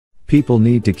People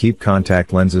need to keep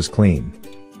contact lenses clean.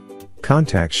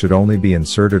 Contacts should only be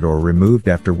inserted or removed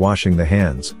after washing the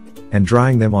hands and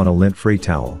drying them on a lint-free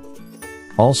towel.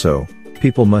 Also,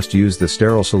 people must use the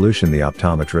sterile solution the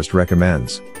optometrist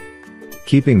recommends.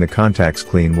 Keeping the contacts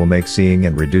clean will make seeing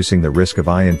and reducing the risk of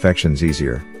eye infections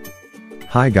easier.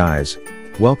 Hi guys,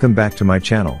 welcome back to my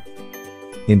channel.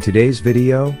 In today's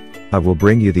video, I will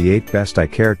bring you the 8 best eye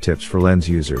care tips for lens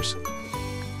users.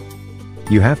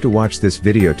 You have to watch this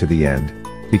video to the end,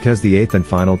 because the 8th and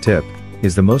final tip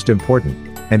is the most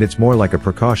important, and it's more like a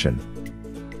precaution.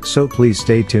 So please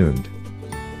stay tuned.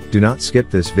 Do not skip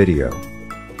this video.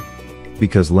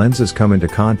 Because lenses come into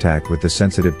contact with the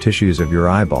sensitive tissues of your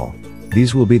eyeball,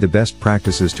 these will be the best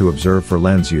practices to observe for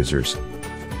lens users.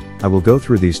 I will go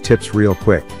through these tips real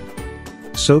quick.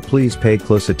 So please pay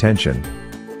close attention.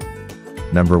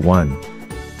 Number 1.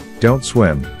 Don't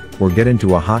swim or get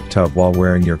into a hot tub while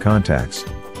wearing your contacts.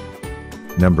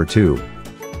 Number 2.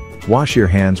 Wash your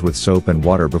hands with soap and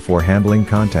water before handling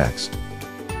contacts.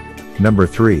 Number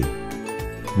 3.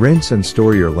 Rinse and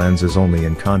store your lenses only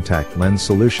in contact lens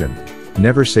solution,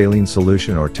 never saline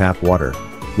solution or tap water,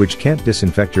 which can't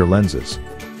disinfect your lenses.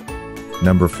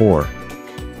 Number 4.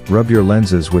 Rub your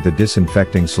lenses with a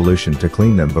disinfecting solution to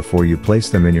clean them before you place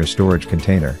them in your storage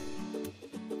container.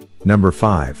 Number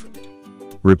 5.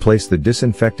 Replace the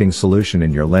disinfecting solution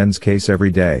in your lens case every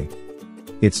day.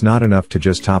 It's not enough to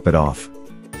just top it off.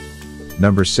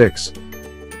 Number 6.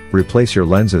 Replace your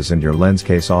lenses and your lens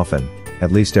case often,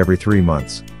 at least every 3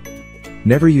 months.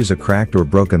 Never use a cracked or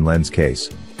broken lens case.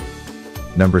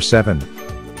 Number 7.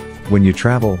 When you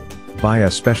travel, buy a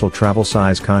special travel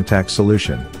size contact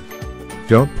solution.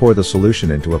 Don't pour the solution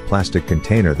into a plastic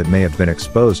container that may have been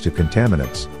exposed to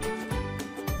contaminants.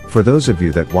 For those of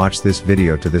you that watched this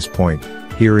video to this point,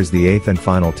 here is the 8th and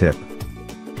final tip.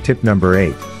 Tip number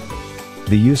 8.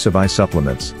 The use of eye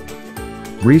supplements.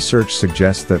 Research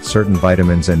suggests that certain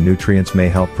vitamins and nutrients may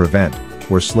help prevent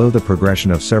or slow the progression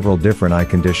of several different eye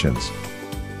conditions.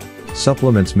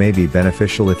 Supplements may be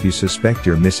beneficial if you suspect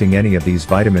you're missing any of these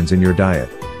vitamins in your diet.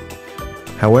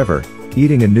 However,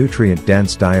 eating a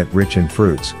nutrient-dense diet rich in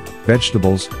fruits,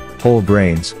 vegetables, whole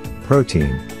grains,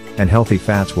 protein, and healthy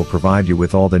fats will provide you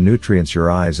with all the nutrients your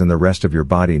eyes and the rest of your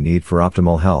body need for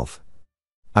optimal health.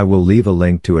 I will leave a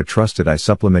link to a trusted eye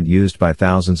supplement used by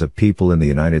thousands of people in the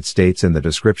United States in the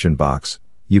description box.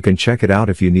 You can check it out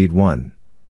if you need one.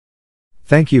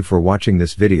 Thank you for watching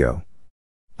this video.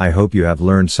 I hope you have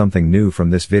learned something new from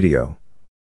this video.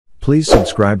 Please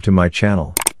subscribe to my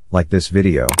channel, like this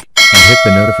video, and hit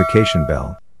the notification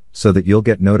bell, so that you'll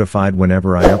get notified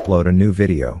whenever I upload a new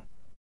video.